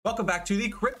Welcome back to the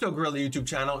Crypto Gorilla YouTube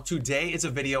channel. Today is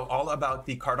a video all about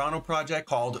the Cardano project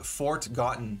called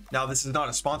Forgotten. Now, this is not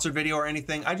a sponsored video or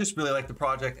anything. I just really like the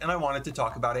project and I wanted to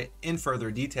talk about it in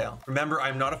further detail. Remember,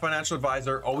 I'm not a financial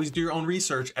advisor. Always do your own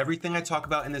research. Everything I talk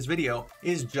about in this video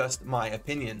is just my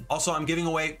opinion. Also, I'm giving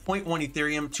away 0.1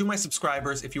 Ethereum to my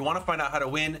subscribers. If you want to find out how to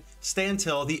win, stay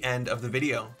until the end of the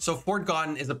video. So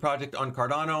Forgotten is a project on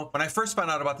Cardano. When I first found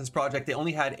out about this project, they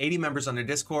only had 80 members on their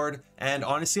Discord. And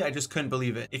honestly, I just couldn't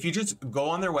believe it. If you just go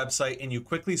on their website and you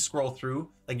quickly scroll through,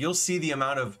 you'll see the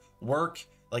amount of work,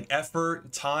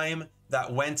 effort, time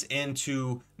that went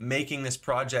into making this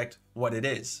project what it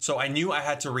is. So I knew I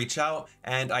had to reach out,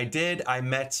 and I did. I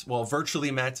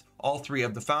virtually met all three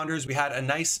of the founders. We had a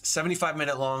nice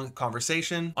 75-minute long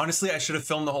conversation. Honestly, I should have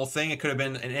filmed the whole thing. It could have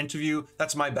been an interview.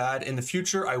 That's my bad. In the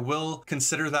future, I will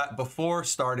consider that before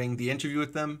starting the interview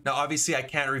with them. Now, obviously, I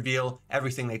can't reveal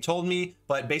everything they told me,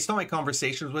 but based on my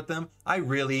conversations with them, I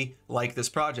really like this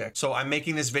project. So I'm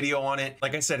making this video on it.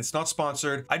 Like I said, it's not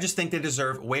sponsored. I just think they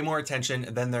deserve way more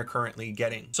attention than they're currently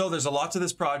getting. So there's a lot to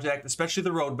this project, especially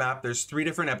the roadmap. There's 3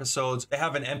 different episodes. They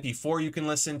have an MP4 you can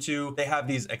listen to. They have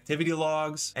these activity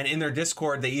logs, and in their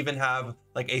Discord, they even have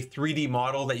a 3D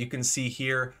model that you can see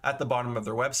here at the bottom of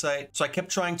their website. So I kept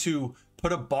trying to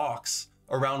put a box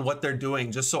around what they're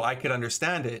doing just so I could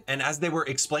understand it. And as they were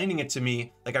explaining it to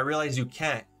me, I realized you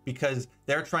can't, because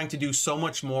they're trying to do so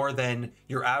much more than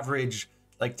your average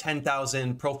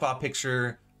 10,000 profile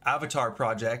picture avatar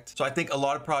project. So I think a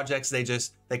lot of projects,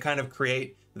 they kind of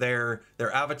create their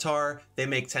avatar, they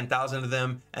make 10,000 of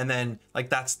them, and then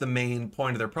that's the main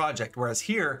point of their project. Whereas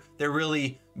here, they're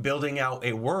really building out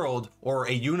a world or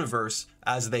a universe,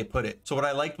 as they put it. So what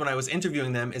I liked when I was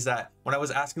interviewing them is that when I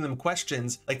was asking them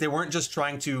questions, they weren't just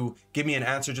trying to give me an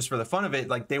answer just for the fun of it.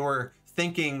 They were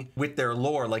thinking with their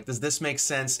lore, does this make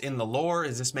sense in the lore?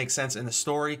 Does this make sense in the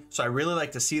story? So I really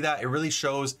like to see that. It really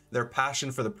shows their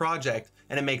passion for the project,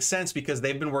 and it makes sense because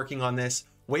they've been working on this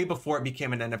way before it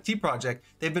became an NFT project.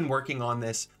 They've been working on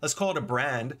this, let's call it a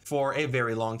brand, for a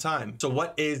very long time. So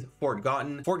what is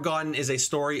Forgotten? Forgotten is a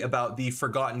story about the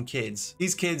forgotten kids.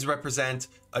 These kids represent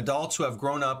adults who have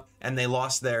grown up and they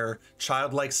lost their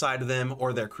childlike side of them,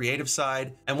 or their creative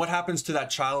side. And what happens to that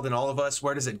child in all of us?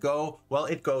 Where does it go? Well,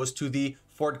 it goes to the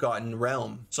Forgotten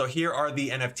realm. So here are the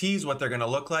NFTs, what they're going to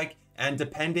look like. And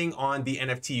depending on the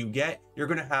NFT you get, you're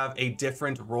going to have a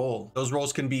different role. Those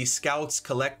roles can be scouts,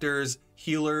 collectors,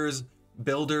 healers,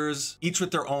 builders, each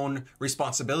with their own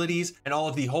responsibilities, and all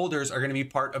of the holders are going to be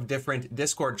part of different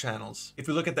Discord channels. If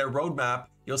you look at their roadmap,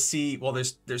 you'll see,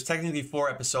 there's technically 4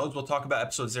 episodes. We'll talk about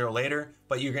episode 0 later,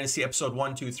 but you're going to see episode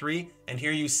 1, 2, 3, and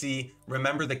here you see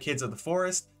Remember the Kids of the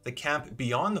Forest, the Camp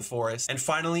Beyond the Forest, and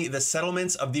finally the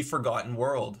Settlements of the Forgotten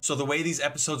World. So the way these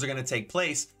episodes are going to take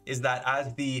place is that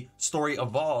as the story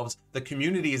evolves, the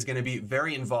community is going to be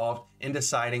very involved in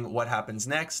deciding what happens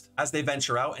next as they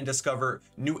venture out and discover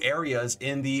new areas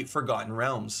in the Forgotten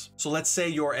Realms. So let's say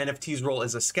your NFT's role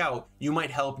as a scout, you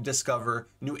might help discover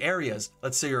new areas.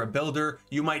 Let's say you're a builder,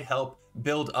 you might help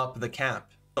build up the camp.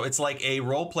 So it's like a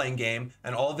role-playing game,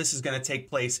 and all of this is going to take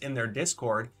place in their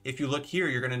Discord. If you look here,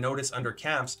 you're going to notice under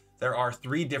camps, there are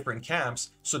 3 different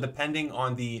camps. So depending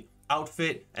on the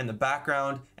outfit and the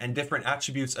background and different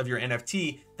attributes of your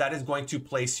NFT, that is going to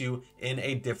place you in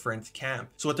a different camp.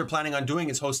 So what they're planning on doing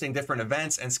is hosting different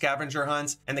events and scavenger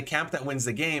hunts, and the camp that wins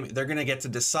the game, they're going to get to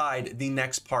decide the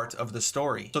next part of the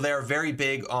story. So they are very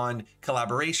big on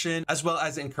collaboration as well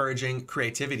as encouraging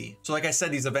creativity. So like I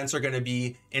said, these events are going to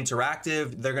be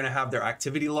interactive. They're going to have their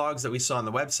activity logs that we saw on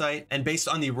the website, and based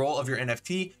on the role of your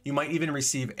NFT, you might even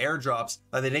receive airdrops.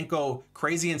 They didn't go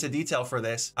crazy into detail for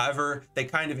this. However, they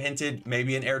kind of hinted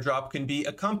maybe an airdrop can be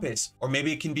a compass, or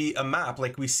maybe it can be a map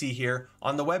like we see here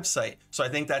on the website. So I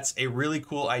think that's a really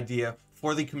cool idea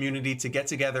for the community to get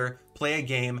together, play a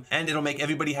game, and it'll make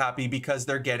everybody happy because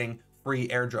they're getting free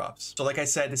airdrops. So like I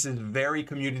said, this is very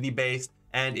community based,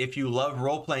 and if you love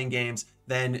role-playing games,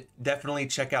 then definitely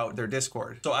check out their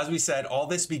Discord. So as we said, all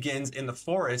this begins in the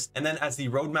forest, and then as the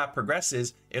roadmap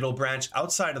progresses, it'll branch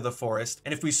outside of the forest.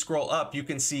 And if we scroll up, you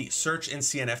can see search in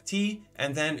CNFT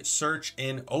and then search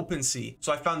in OpenSea.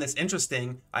 So I found this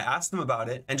interesting. I asked them about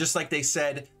it, and just like they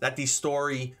said that the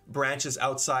story branches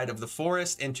outside of the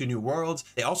forest into new worlds,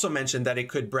 they also mentioned that it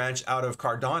could branch out of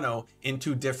Cardano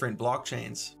into different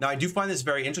blockchains. Now, I do find this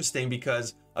very interesting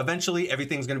because eventually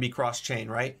everything's going to be cross-chain,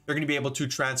 right? They're going to be able to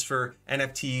transfer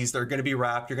NFTs, they're going to be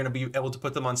wrapped, you're going to be able to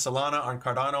put them on Solana, on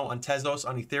Cardano, on Tezos,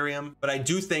 on Ethereum. But I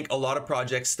do think a lot of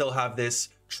projects still have this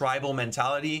tribal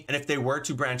mentality. And if they were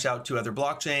to branch out to other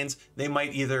blockchains, they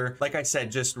might either, like I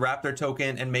said, just wrap their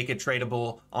token and make it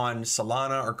tradable on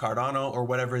Solana or Cardano or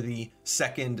whatever the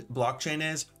second blockchain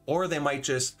is, or they might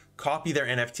just copy their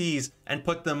NFTs and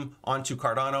put them onto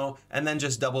Cardano and then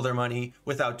just double their money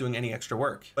without doing any extra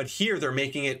work. But here they're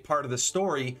making it part of the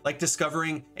story, like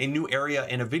discovering a new area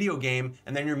in a video game,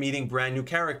 and then you're meeting brand new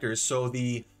characters. So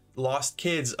the lost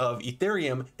kids of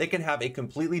Ethereum, they can have a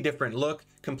completely different look,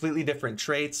 completely different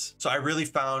traits. So I really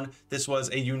found this was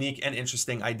a unique and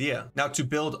interesting idea. Now, to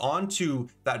build onto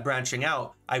that branching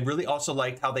out, I really also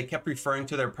liked how they kept referring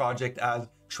to their project as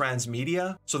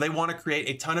Transmedia. So they want to create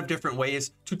a ton of different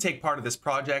ways to take part of this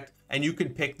project, and you can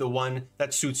pick the one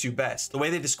that suits you best. The way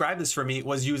they described this for me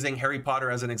was using Harry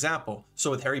Potter as an example. So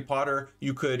with Harry Potter,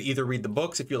 you could either read the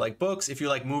books if you like books. If you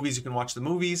like movies, you can watch the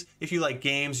movies. If you like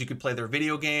games, you could play their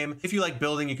video game. If you like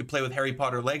building, you could play with Harry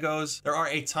Potter Legos. There are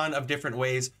a ton of different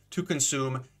ways to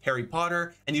consume Harry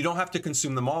Potter, and you don't have to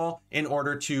consume them all in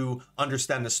order to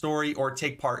understand the story or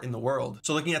take part in the world.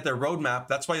 So looking at their roadmap,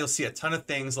 that's why you'll see a ton of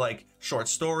things like short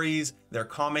stories, their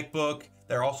comic book.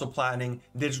 They're also planning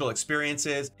digital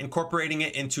experiences, incorporating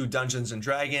it into Dungeons and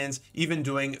Dragons, even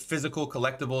doing physical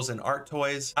collectibles and art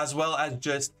toys, as well as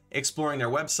just exploring their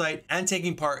website and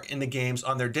taking part in the games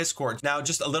on their Discord. Now,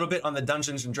 just a little bit on the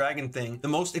Dungeons and Dragons thing. The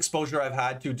most exposure I've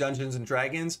had to Dungeons and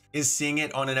Dragons is seeing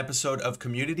it on an episode of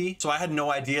Community. So I had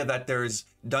no idea that there's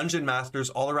dungeon masters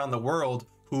all around the world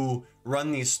who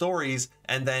run these stories,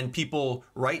 and then people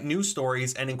write new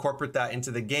stories and incorporate that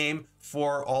into the game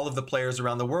for all of the players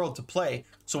around the world to play.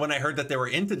 So when I heard that they were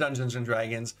into Dungeons and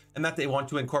Dragons and that they want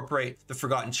to incorporate the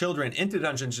Forgotten Children into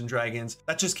Dungeons and Dragons,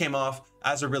 that just came off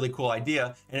as a really cool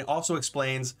idea. And it also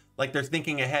explains, like, they're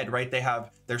thinking ahead, right? They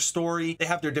have their story, they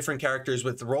have their different characters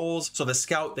with roles. So the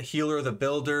scout, the healer, the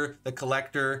builder, the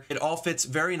collector, it all fits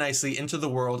very nicely into the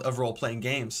world of role-playing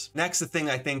games. Next, the thing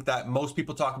I think that most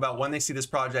people talk about when they see this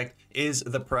project is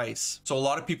the price. So a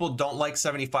lot of people don't like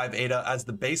 75 ADA as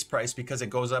the base price because it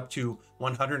goes up to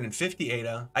 150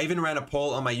 ADA. I even ran a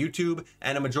poll on my YouTube,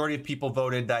 and a majority of people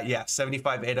voted that, yeah,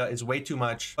 75 ADA is way too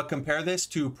much. But compare this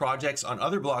to projects on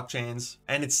other blockchains,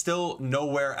 and it's still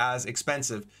nowhere as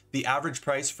expensive. The average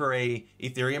price for a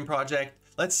Ethereum project,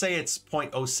 let's say it's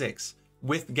 0.06.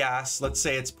 With gas, let's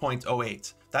say it's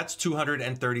 0.08. That's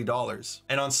 $230.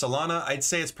 And on Solana, I'd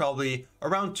say it's probably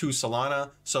around 2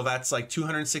 Solana. So that's like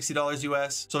 $260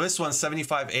 US. So this one's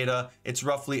 75 ADA. It's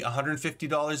roughly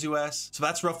 $150 US. So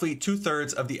that's roughly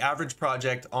 2/3 of the average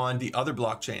project on the other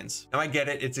blockchains. Now I get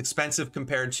it, it's expensive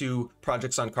compared to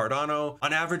projects on Cardano.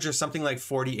 On average, there's something like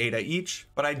 40 ADA each,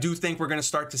 but I do think we're gonna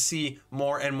start to see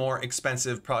more and more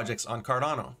expensive projects on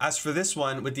Cardano. As for this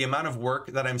one, with the amount of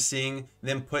work that I'm seeing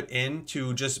them put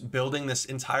into just building this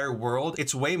entire world,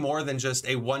 it's way more than just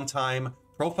a one-time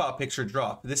profile picture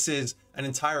drop. This is an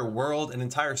entire world, an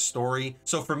entire story.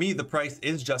 So for me, the price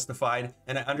is justified,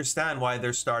 and I understand why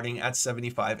they're starting at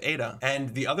 75 ADA.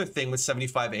 And the other thing with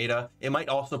 75 ADA, it might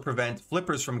also prevent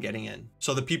flippers from getting in.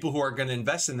 So the people who are going to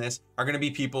invest in this are going to be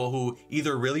people who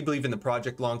either really believe in the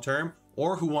project long-term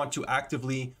or who want to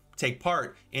actively take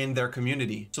part in their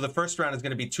community. So the first round is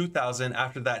going to be 2,000,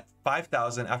 after that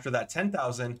 5,000, after that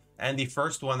 10,000, and the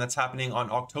first one that's happening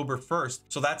on October 1st.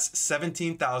 So that's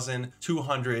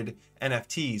 17,200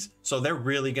 NFTs. So they're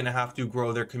really going to have to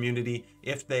grow their community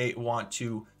if they want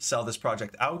to sell this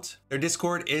project out. Their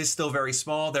Discord is still very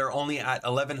small. They're only at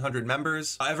 1,100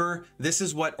 members. However, this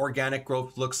is what organic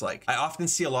growth looks like. I often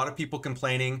see a lot of people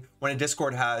complaining when a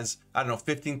Discord has, I don't know,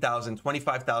 15,000,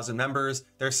 25,000 members.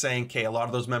 They're saying, okay, a lot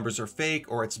of those members are fake,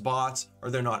 or it's bots,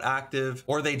 or they're not active,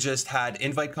 or they just had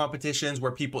invite competitions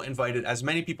where people invited as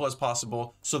many people as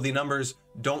possible. So the numbers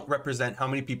don't represent how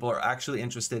many people are actually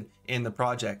interested in the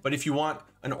project. But if you want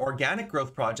an organic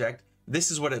growth project,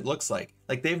 this is what it looks like.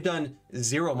 Like, they've done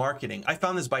zero marketing. I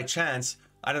found this by chance,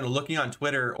 I don't know, looking on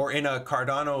Twitter or in a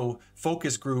Cardano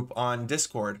focus group on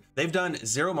Discord. They've done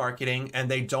zero marketing,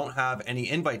 and they don't have any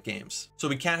invite games. So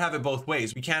we can't have it both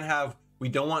ways. We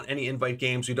don't want any invite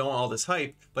games, we don't want all this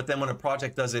hype, but then when a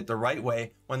project does it the right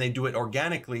way, when they do it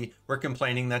organically, we're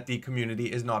complaining that the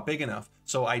community is not big enough.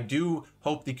 So I do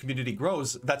hope the community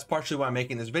grows. That's partially why I'm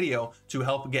making this video, to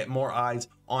help get more eyes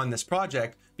on this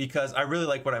project, because I really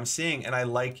like what I'm seeing, and I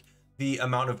like the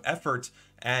amount of effort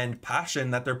and passion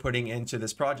that they're putting into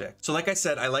this project. So like I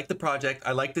said, I like the project,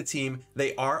 I like the team.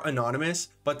 They are anonymous,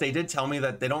 but they did tell me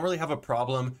that they don't really have a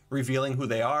problem revealing who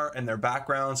they are and their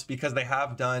backgrounds, because they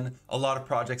have done a lot of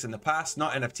projects in the past,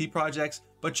 not NFT projects,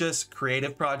 but just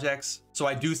creative projects. So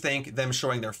I do think them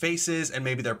showing their faces and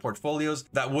maybe their portfolios,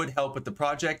 that would help with the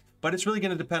project, but it's really going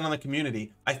to depend on the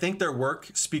community. I think their work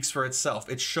speaks for itself.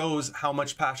 It shows how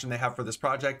much passion they have for this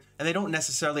project, and they don't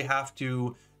necessarily have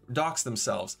to dox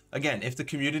themselves. Again, if the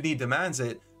community demands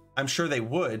it, I'm sure they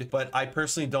would, but I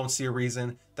personally don't see a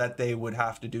reason that they would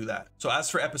have to do that. So as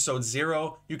for episode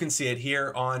 0, you can see it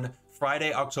here on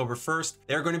Friday, October 1st.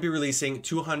 They're going to be releasing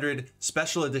 200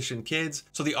 special edition kids.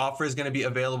 So the offer is going to be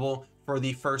available for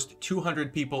the first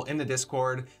 200 people in the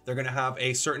Discord. They're going to have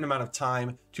a certain amount of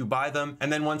time to buy them.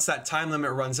 And then once that time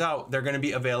limit runs out, they're going to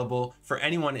be available for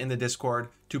anyone in the Discord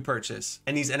to purchase.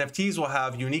 And these NFTs will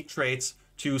have unique traits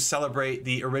to celebrate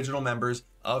the original members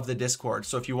of the Discord.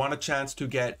 So if you want a chance to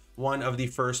get one of the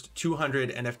first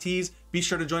 200 NFTs, be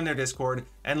sure to join their Discord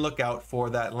and look out for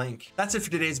that link. That's it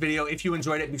for today's video. If you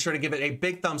enjoyed it, be sure to give it a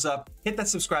big thumbs up, hit that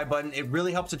subscribe button. It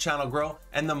really helps the channel grow,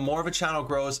 and the more of a channel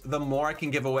grows, the more I can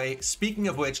give away. Speaking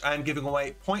of which, I am giving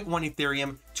away 0.1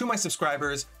 Ethereum to my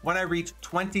subscribers when I reach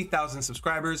 20,000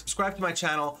 subscribers. Subscribe to my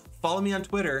channel, follow me on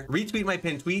Twitter, retweet my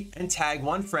pinned tweet, and tag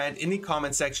one friend in the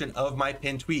comment section of my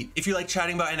pinned tweet. If you like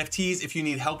chatting about NFTs, if you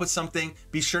need help with something,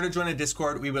 be sure to join a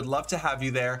Discord. We would love to have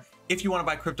you there. If you want to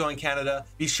buy crypto in Canada,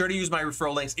 be sure to use my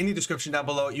referral links in the description down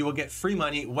below. You will get free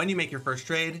money when you make your first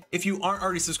trade. If you aren't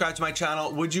already subscribed to my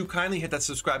channel, would you kindly hit that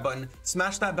subscribe button,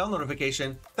 smash that bell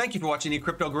notification. Thank you for watching the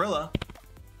Crypto Gorilla.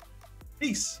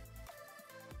 Peace.